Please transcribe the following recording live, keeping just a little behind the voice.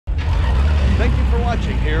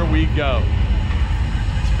watching. Here we go.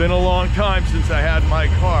 It's been a long time since I had my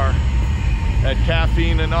car at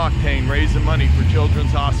Caffeine and Octane raising money for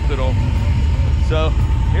Children's Hospital. So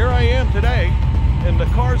here I am today, and the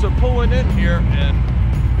cars are pulling in here, and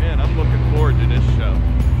man, I'm looking forward to this show.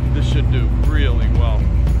 This should do really well.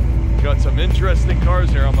 Got some interesting cars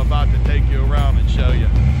here I'm about to take you around and show you.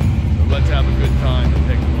 So let's have a good time and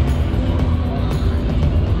take a look.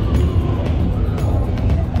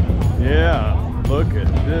 Yeah, look at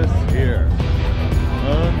this here.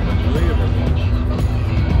 Unbelievable.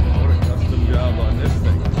 What a custom job on this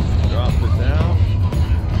thing. Drop it down.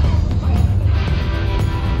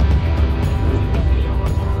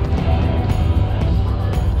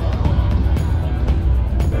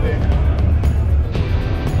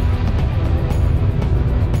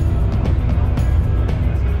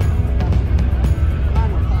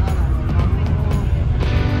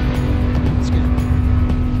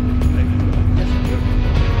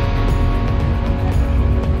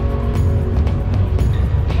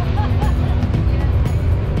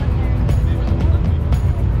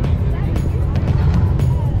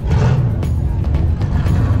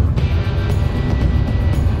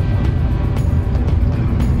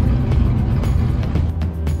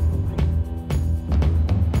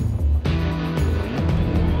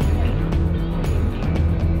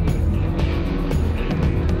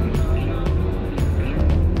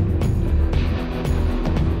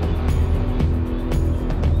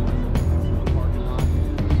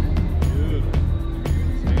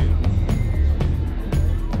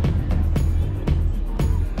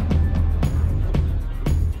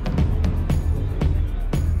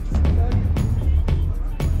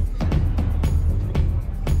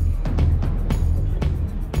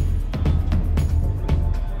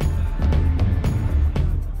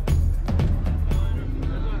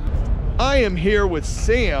 I am here with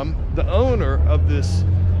Sam, the owner of this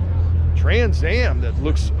TRAMS-AM that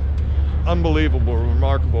looks unbelievable,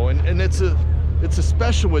 remarkable, and it's a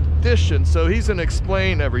special edition, so he's gonna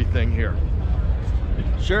explain everything here.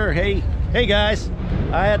 Sure. Hey guys,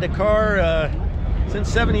 I had the car since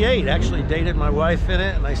 '78. Actually dated my wife in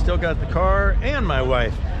it, and I still got the car and my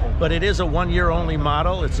wife. But it is a one-year only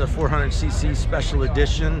model. It's a 400cc special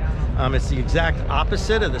edition. It's the exact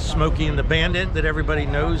opposite of the Smokey and the Bandit that everybody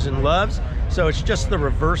knows and loves. So it's just the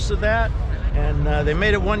reverse of that. And they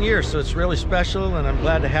made it 1 year, so it's really special, and I'm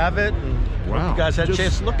glad to have it. And wow, hope you guys had a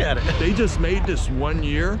chance to look at it. They just made this 1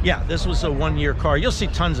 year? Yeah, this was a one-year car. You'll see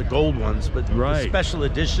tons of gold ones, but the special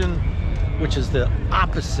edition, which is the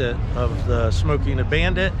opposite of the Smokey and the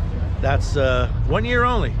Bandit, that's 1 year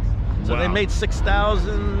only. So they made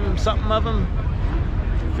 6,000 something of them.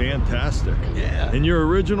 Fantastic. Yeah. And you're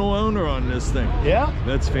original owner on this thing. Yeah.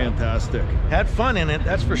 That's fantastic. Had fun in it,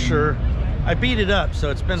 that's for sure. I beat it up, so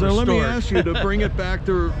it's been restored. So let me ask you, to bring it back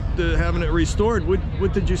to having it restored,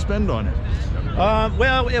 what did you spend on it?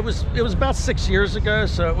 Well, it was about 6 years ago,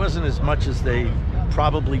 so it wasn't as much as they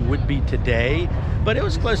probably would be today, but it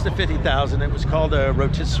was close to 50,000. It was called a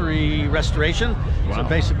rotisserie restoration. Wow. So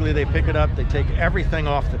basically they pick it up, they take everything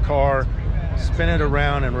off the car, spin it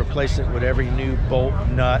around, and replace it with every new bolt,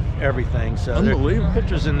 nut, everything. So there are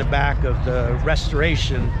pictures in the back of the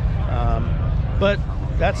restoration, but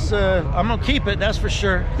that's I'm gonna keep it, that's for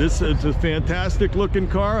sure. This is a fantastic looking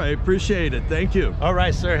car. I appreciate it. Thank you. All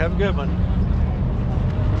right, sir, have a good one.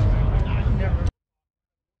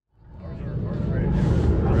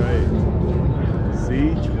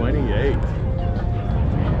 C28.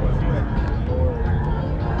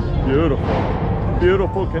 Beautiful,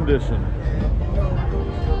 beautiful condition.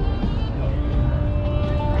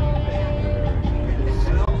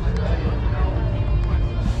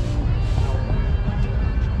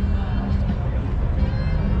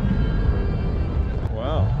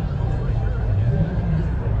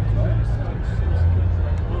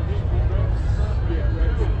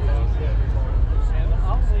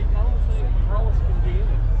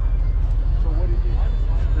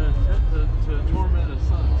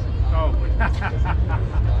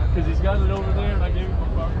 Because he's got it over there, and I gave him a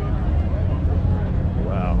copy.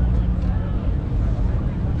 Wow.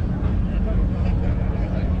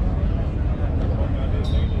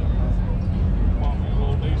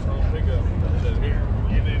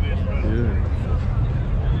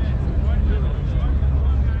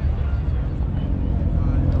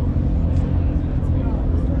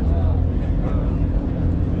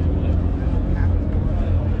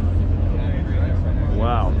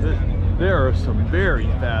 Wow. There are some very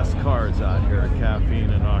fast cars out here at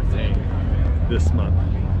Caffeine and Octane this month.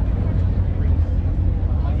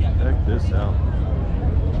 Check this out.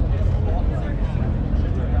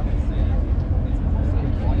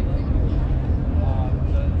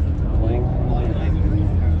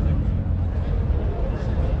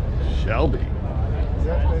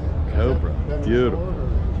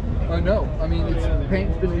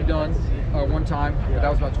 been redone one time, but that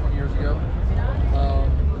was about 20 years ago.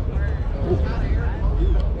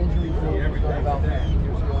 Engine rebuild was done about 15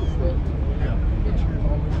 years ago, but insurance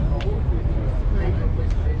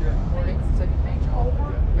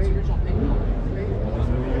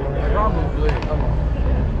probably.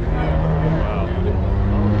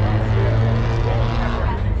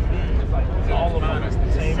 All of them is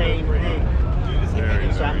the same thing. Very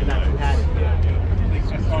nice.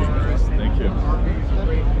 Thank you.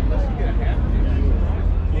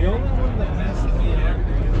 The only one that messes me up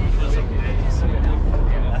is a magazine.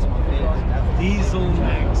 That's my favorite. Diesel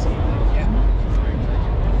magazine.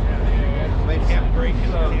 They can't break it.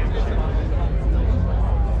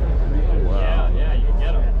 Wow. Yeah, you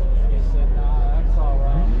get them. He said, nah, that's all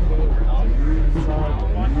right. So,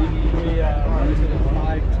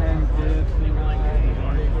 5, 10, 15,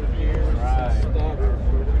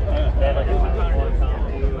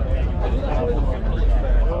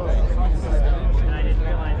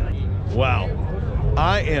 Wow.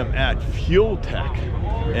 I am at FuelTech,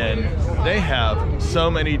 and they have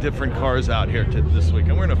so many different cars out here this week.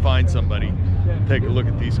 And we're going to find somebody, take a look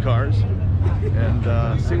at these cars,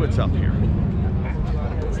 and see what's up here.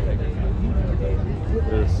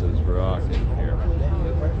 This is rocking here.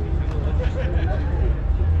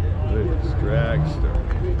 This dragster.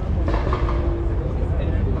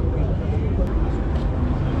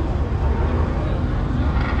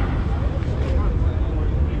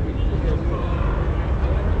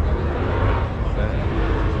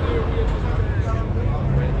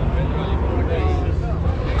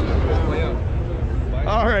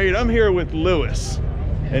 All right, I'm here with Lewis,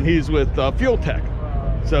 and he's with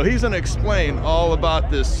FuelTech. So he's going to explain all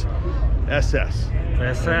about this SS.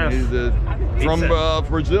 SS. He's from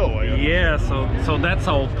Brazil. Yeah, so that's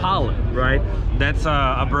our Opala, right? That's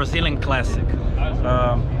a Brazilian classic.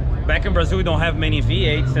 Back in Brazil, we don't have many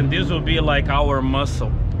V8s, and this will be like our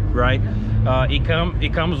muscle, right? It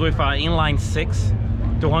comes with an inline 6,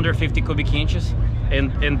 250 cubic inches.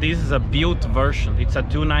 And this is a built version. It's a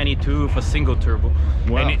 292 with a single turbo.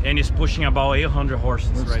 Wow. And it's pushing about 800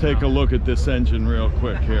 horses. Let's right take now. a look at this engine real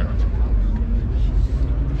quick here.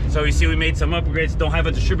 So you see we made some upgrades. Don't have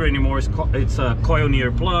a distributor anymore. It's a coil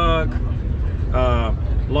near plug, a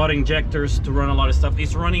lot of injectors to run a lot of stuff.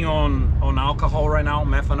 It's running on alcohol right now,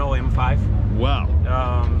 methanol M5. Wow.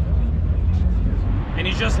 And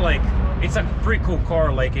it's just like, it's a pretty cool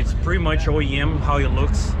car. Like, it's pretty much OEM how it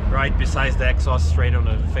looks, right? Besides the exhaust straight on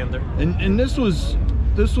the fender. And this was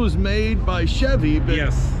made by Chevy, but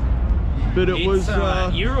yes, but it was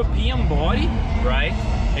European body, right?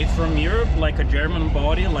 It's from Europe, like a German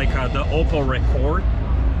body, like the Opel Record,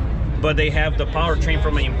 but they have the powertrain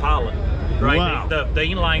from the Impala, right? Wow. The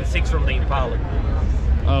inline 6 from the Impala.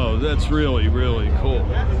 Oh, that's really, really cool.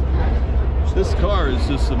 This car is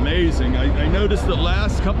just amazing. I noticed it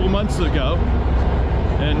last couple months ago,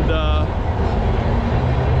 and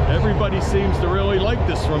everybody seems to really like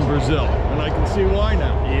this from Brazil, and I can see why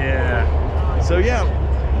now. Yeah. So yeah,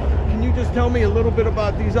 can you just tell me a little bit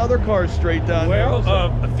about these other cars straight down Well, there?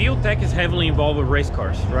 FuelTech is heavily involved with race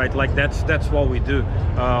cars, right? Like that's what we do.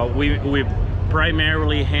 We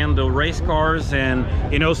primarily handle race cars and,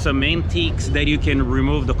 you know, some antiques that you can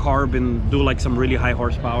remove the carb and do like some really high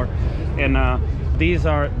horsepower. And these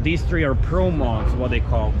three are pro mods, what they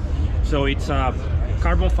call. So it's a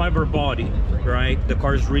carbon fiber body, right? The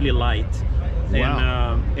car is really light.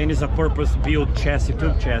 Wow. And it's a purpose-built chassis,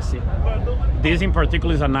 tube chassis. This in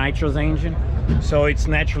particular is a nitrous engine, so it's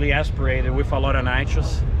naturally aspirated with a lot of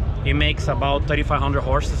nitrous. It makes about 3,500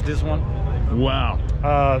 horses, this one. Wow.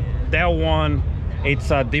 That one,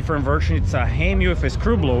 it's a different version. It's a Hemi with a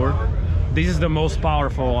screw blower. This is the most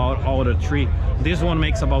powerful out of the three. This one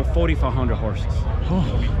makes about 4,500 horses.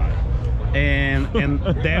 And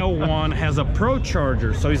that one has a Pro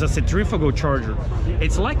charger, so it's a centrifugal charger.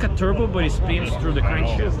 It's like a turbo, but it spins through the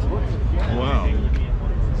crankshaft. Wow.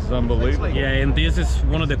 It's unbelievable. Yeah, and this is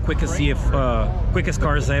one of the quickest quickest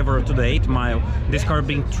cars ever to the 8 mile. This car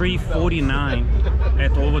being 349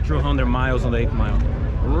 at over 200 miles on the 8 mile.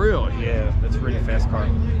 Really? Yeah, that's a really fast car.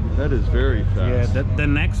 That is very fast. Yeah, the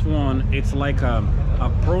next one, it's like a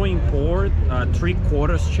Pro Import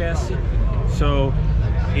 3/4 chassis. So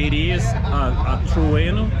it is a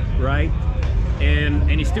Trueno, right?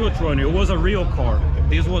 And it's still a Trueno. It was a real car.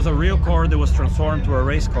 This was a real car that was transformed to a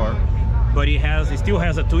race car. But it still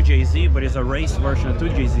has a 2JZ, but it's a race version of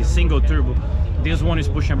 2JZ, single turbo. This one is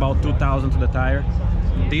pushing about 2,000 to the tire.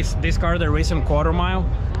 This car they're racing quarter mile.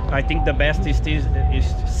 I think the best is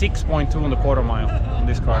 6.2 on the quarter mile in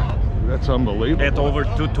this car. That's unbelievable. At over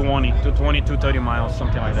 220, 230 miles,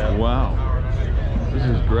 something like that. Wow. This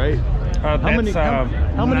is great. How many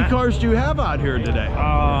That's, cars do you have out here today?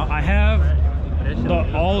 I have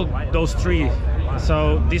all those three.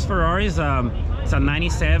 So this Ferrari is it's a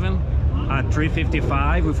 97,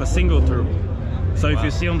 355 with a single turbo. So if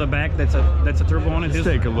you see on the back, that's a turbo on it. Let's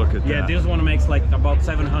take a look at that. Yeah, this one makes like about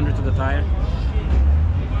 700 to the tire.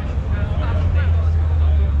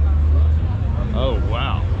 Oh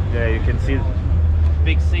wow! Yeah, you can see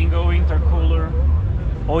big single intercooler,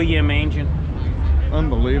 OEM engine,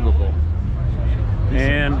 Unbelievable!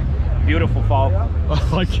 and beautiful fall.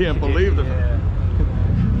 Oh, I can't believe it.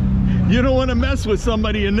 You don't want to mess with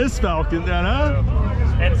somebody in this Falcon, then, huh?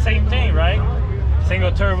 And same thing, right?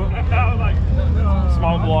 Single turbo,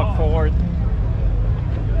 small block forward.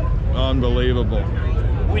 Unbelievable.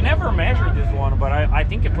 We never measured this one, but I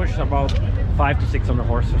think it pushes about 500 to 600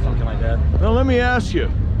 horses or something like that. Now let me ask you,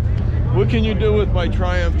 what can you do with my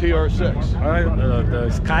Triumph TR6? The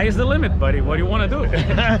sky is the limit, buddy. What do you want to do?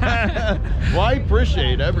 Well, I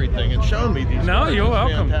appreciate everything and showing me these. No, cars. you're It's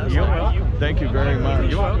welcome. fantastic. You're welcome. Thank you very much.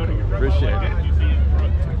 You're welcome. Appreciate it.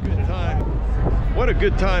 Good time. What a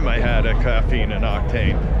good time I had at Caffeine and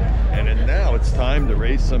Octane. And now it's time to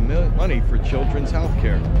raise some money for children's health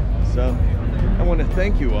care. So I want to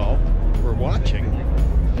thank you all for watching.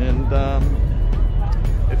 And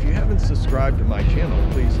if you haven't subscribed to my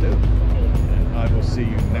channel, please do. And I will see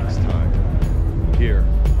you next time here.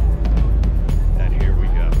 And here we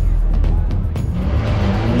go.